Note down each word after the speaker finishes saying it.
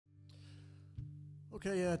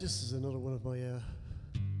Okay, yeah, this is another one of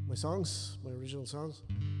my songs, my original songs.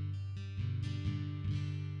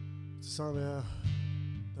 It's a song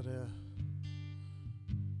that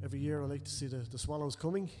every year I like to see the swallows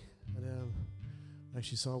coming, and I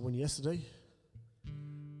actually saw one yesterday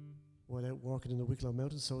while out walking in the Wicklow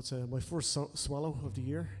Mountains. So it's my first swallow of the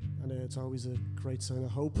year, and it's always a great sign of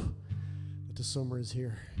hope that the summer is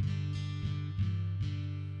here.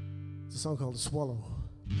 It's a song called "The Swallow."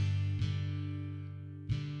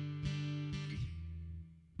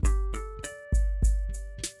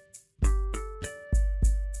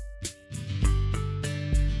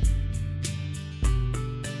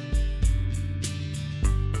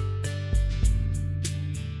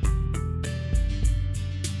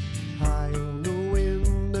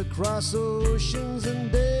 Across oceans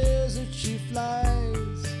and deserts she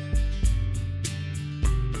flies,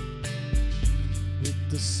 with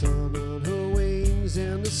the sun on her wings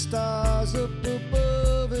and the stars up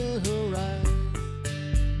above in her eyes.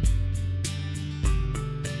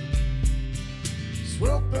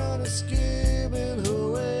 Swooping and skimming her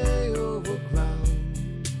way over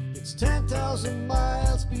ground. It's 10,000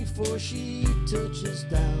 miles before she touches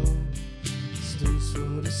down. Stays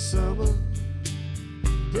for the summer,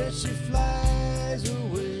 then she flies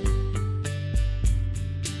away.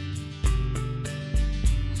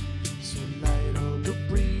 So light on the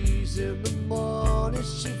breeze in the morning,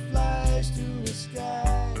 she flies to the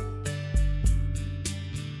sky.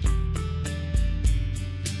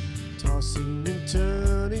 Tossing and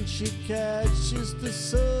turning, she catches the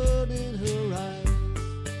sun in her eyes.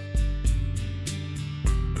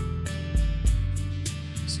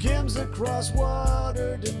 Skims across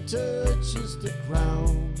water, then touches the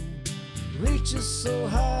ground. Reaches so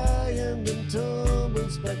high and then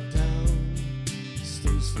tumbles back down.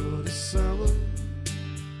 Stays for the summer,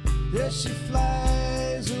 then she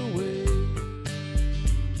flies away.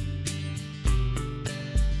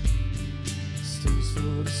 Stays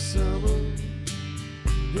for the summer,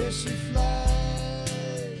 then she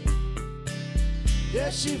flies.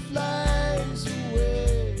 Then she flies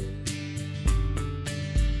away.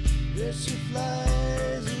 Then she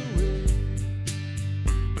flies away.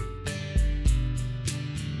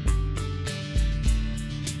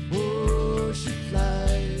 Oh, she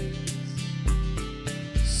flies,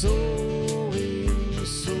 soaring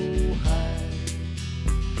so high.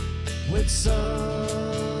 When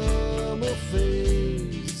summer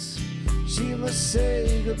fades, she must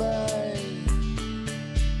say goodbye.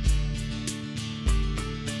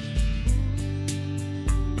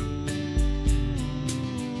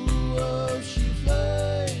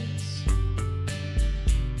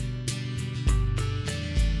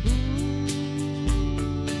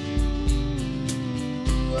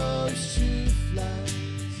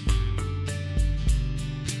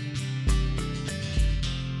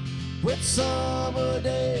 When summer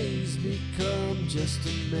days become just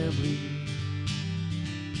a memory,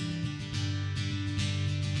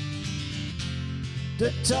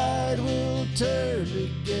 the tide will turn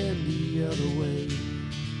again the other way.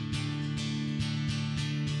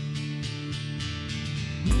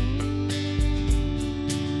 Ooh,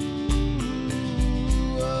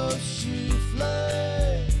 oh, she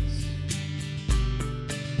flies.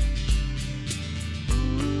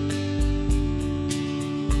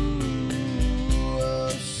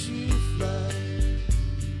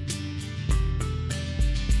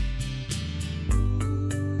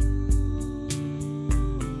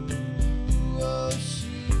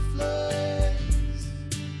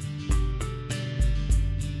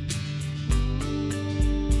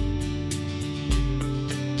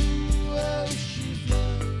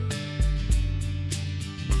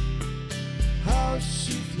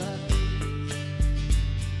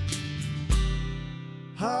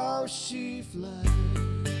 How she flies.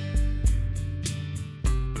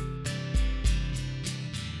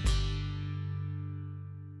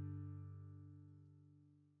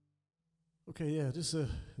 Okay, yeah, this is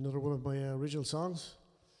another one of my original songs.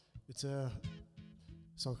 It's a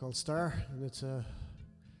song called "Star," and it's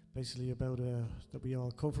basically about that we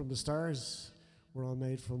all come from the stars. We're all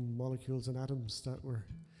made from molecules and atoms that were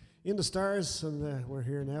in the stars, and we're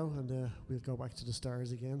here now, and we'll go back to the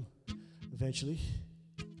stars again eventually.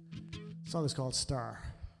 The song is called "Star."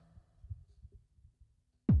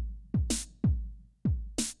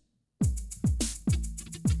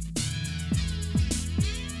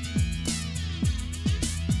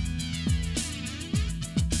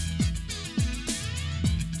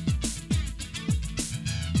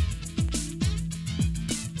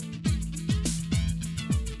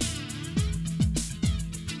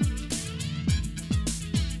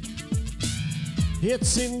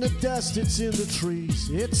 It's in the dust, it's in the trees,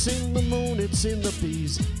 it's in the moon, it's in the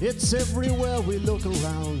bees, it's everywhere we look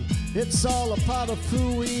around. It's all a part of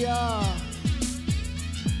who we are.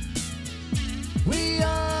 We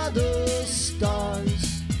are the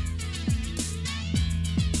stars.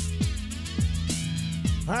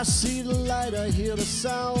 I see the light, I hear the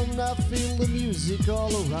sound, I feel the music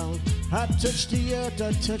all around. I touch the earth,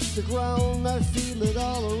 I touch the ground, I feel it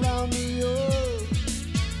all around me. Oh.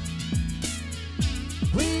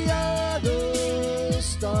 We are the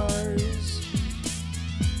stars.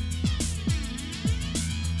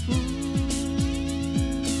 Ooh,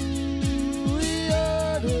 we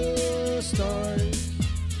are the stars.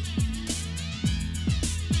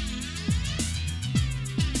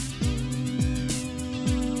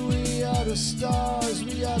 Ooh, we are the stars,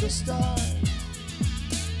 we are the stars.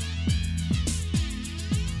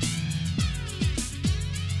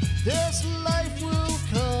 This life will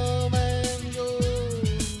come and go.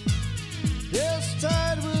 This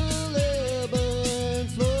tide will ebb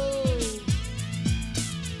and flow.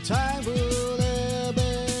 Time will ebb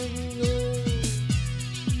and go.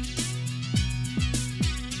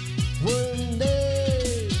 One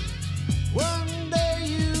day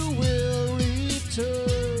you will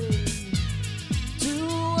return to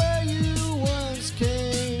where you once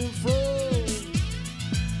came from,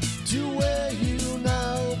 to where you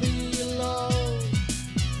now belong.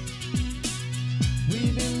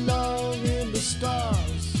 We belong in the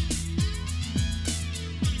stars.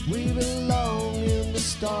 We belong in the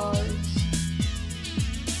stars.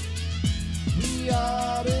 We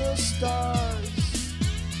are the stars.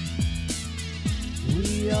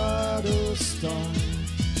 We are the stars.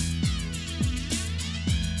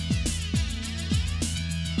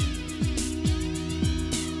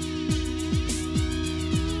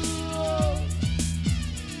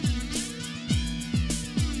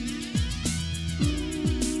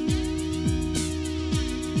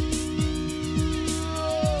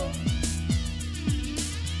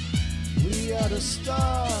 We are the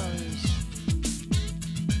stars.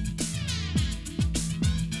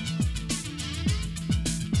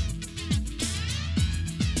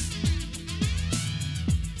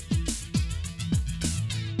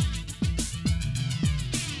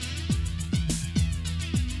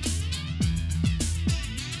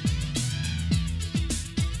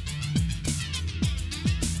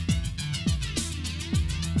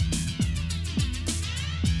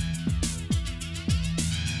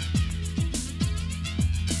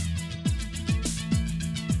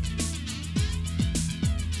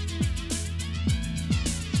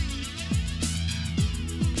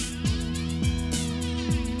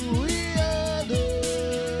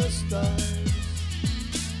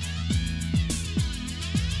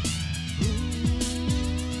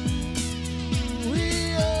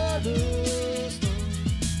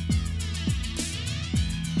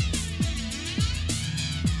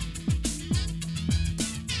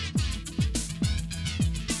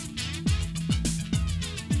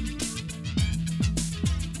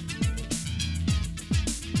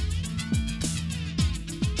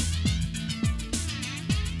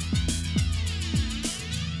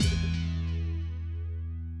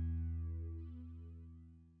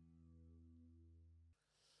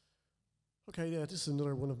 Okay, yeah, this is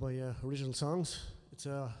another one of my original songs. It's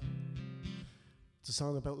a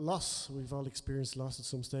song about loss. We've all experienced loss at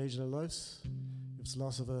some stage in our lives. If it's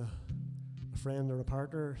loss of a friend or a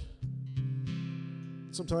partner,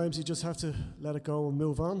 sometimes you just have to let it go and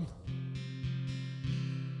move on.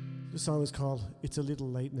 This song is called It's a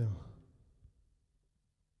Little Late Now.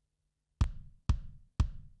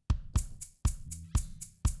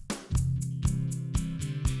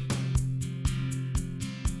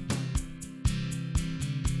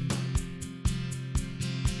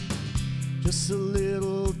 Just a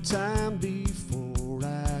little time before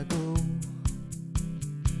I go.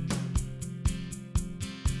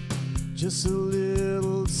 Just a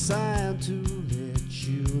little sign to let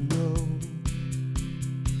you know.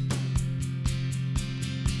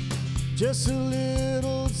 Just a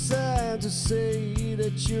little sign to say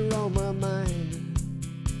that you're on my mind.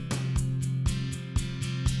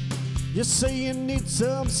 You say you need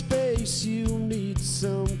some space, you need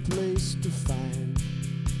some place to find.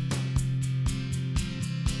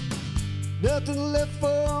 Nothing left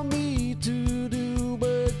for me to do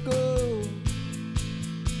but go.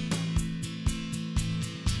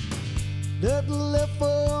 Nothing left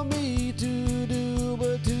for me to do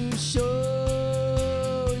but to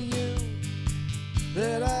show you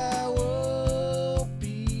that I won't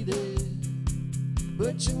be there.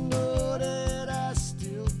 But you know that I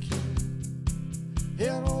still care.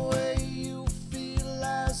 In a way you feel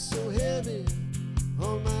life so heavy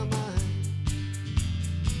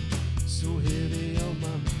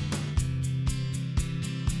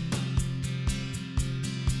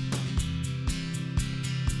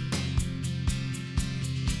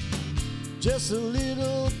Just a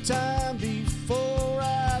little time before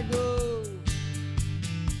I go.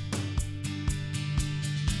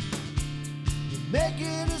 You're making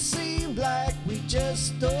it seem like we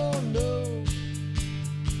just don't know.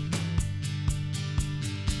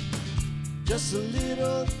 Just a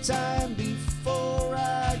little time before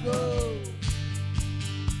I go.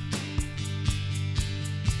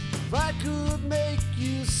 If I could make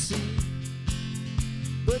you see,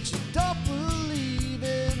 but you don't believe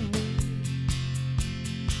in me,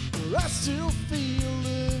 I still feel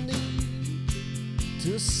the need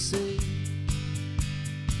to say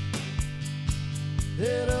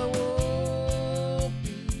that I won't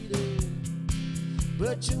be there,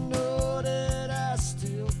 but you know that I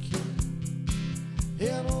still care.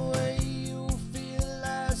 In a way you feel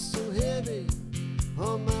like so heavy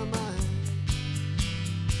on my mind.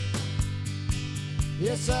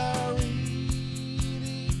 Yes, I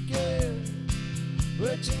really care,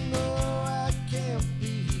 but you know I can't be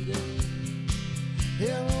there. In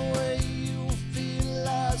a way you feel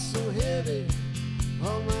like so heavy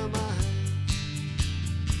on my mind.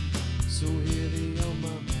 So heavy on my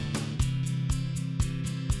mind.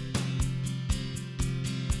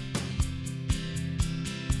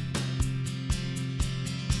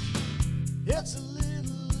 It's a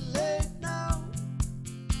little late now.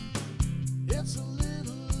 It's a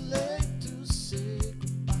little late to say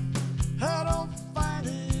goodbye. I don't find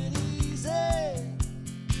it easy.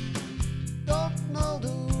 Don't know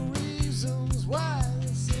the reasons why. I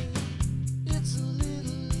say it's a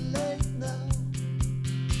little late now.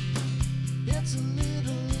 It's a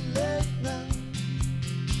little late now.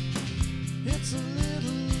 It's a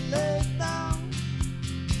little late now.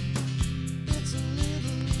 It's a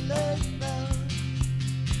little late now.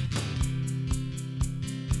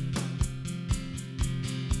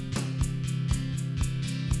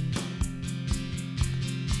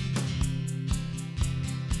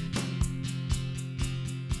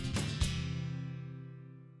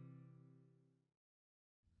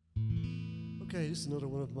 Okay, this is another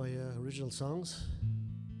one of my original songs.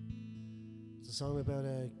 It's a song about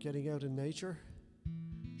getting out in nature,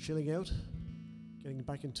 chilling out, getting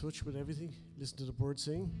back in touch with everything, listen to the birds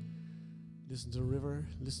sing, listen to the river,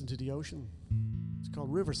 listen to the ocean. It's called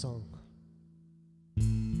River Song.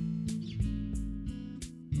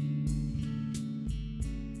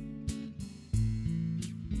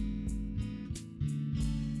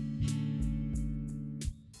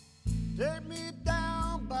 Take me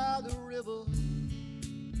down by the river.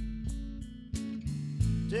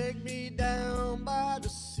 Take me down by the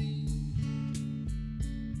sea.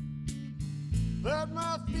 Put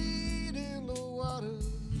my feet in the water,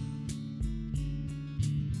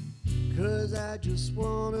 'cause I just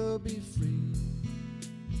wanna be free.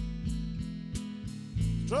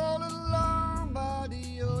 Strolling along by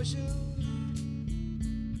the ocean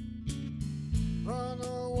on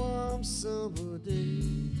a warm summer day.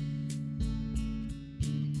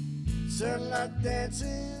 Sunlight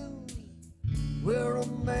dancing, we're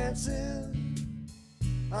romancing.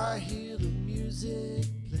 I hear the music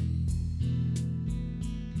play.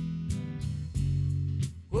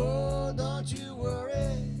 Oh, don't you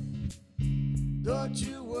worry, don't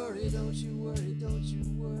you worry, don't you worry, don't you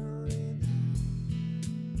worry now.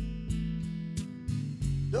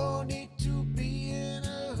 Don't need to be in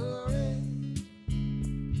a hurry,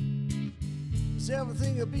 'cause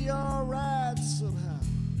everything will be alright somehow.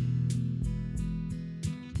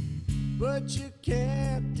 But you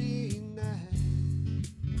can't deny,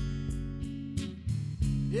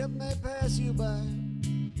 it may pass you by.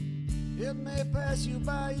 It may pass you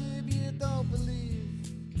by if you don't believe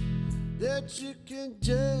that you can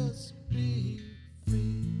just be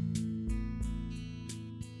free.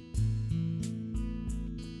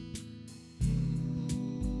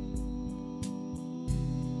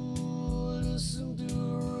 Listen to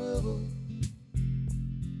a river.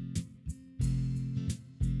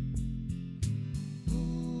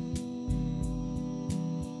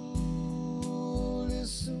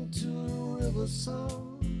 Listen to a river song.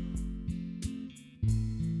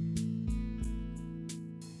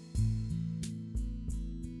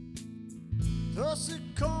 Toss a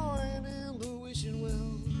coin in the wishing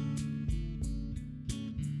well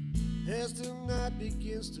as the night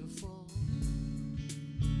begins to fall.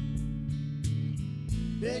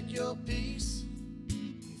 Make your peace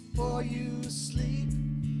before you sleep.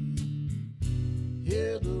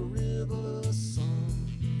 Hear the river song.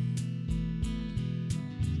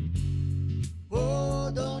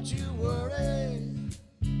 Oh, don't you worry,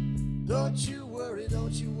 don't you worry,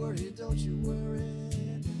 don't you worry, don't you worry.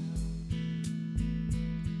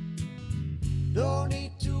 Don't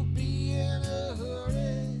need to be in a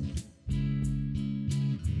hurry,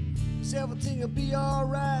 thinks everything will be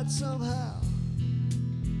alright somehow.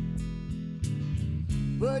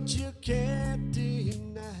 But you can't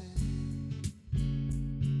deny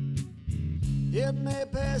it may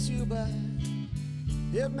pass you by.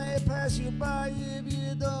 It may pass you by if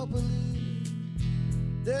you don't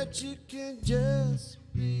believe that you can just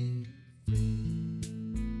be free.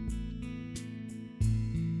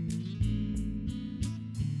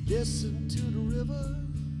 Listen to the river.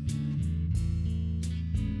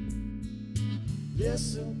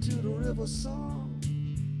 Listen to the river song.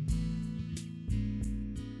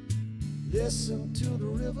 Listen to the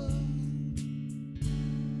river.